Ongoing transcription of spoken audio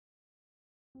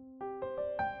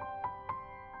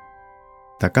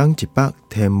逐天一百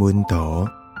天文图，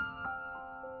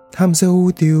探索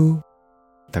宇宙。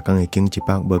逐天会经一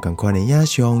百无同款的影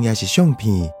像，也是相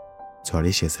片，带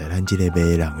你熟悉咱这个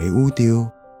迷人的宇宙。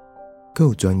更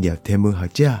有专业天文学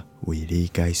者为你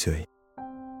解说。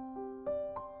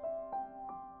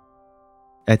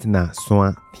Etna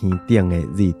山天顶的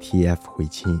ZTF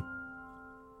彗星，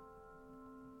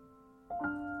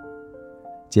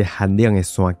这寒冷的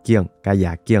山景甲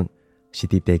夜景是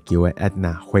伫地球的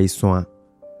Etna 火山，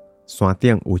山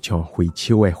顶有像火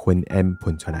球的烟烟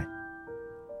喷出来。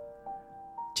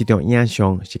这张影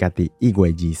像是家伫1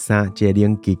月23这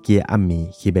冷叽叽的暗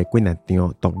暝翕的几两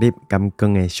张独立感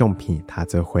光的相片搭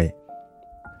做伙，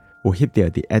有翕到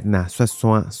伫 Etna 雪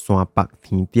山山北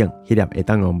天顶迄粒会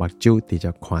当用目睭直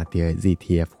接看到的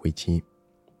ZTF 彗星，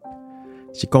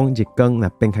是讲日光若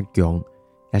变较强，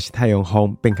也是太阳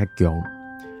风变较强，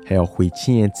还有彗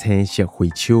星的青色火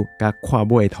球甲看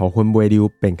尾的土粉尾流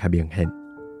变较明显。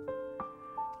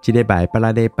这礼拜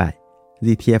8礼拜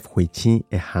ZTF 彗星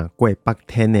会行过北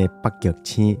天的北极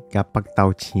星甲北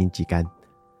斗星之间，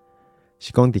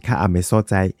是讲伫较暗的所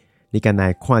在，你敢若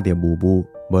会看到雾雾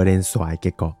无连续的结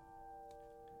果。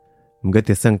不过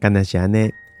就算敢若是安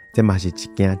尼，这嘛是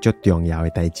一件足重要的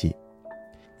代志，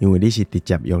因为你是直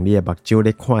接用你的目睭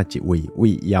咧看一位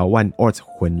为遥远 Earth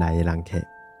回来的人客。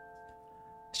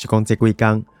是讲这几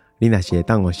天，你若是会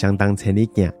当用相当千里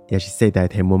镜，也是世代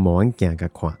天文望远镜甲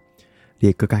看，你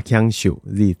会更加享受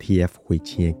ZTF 彗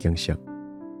星的景色。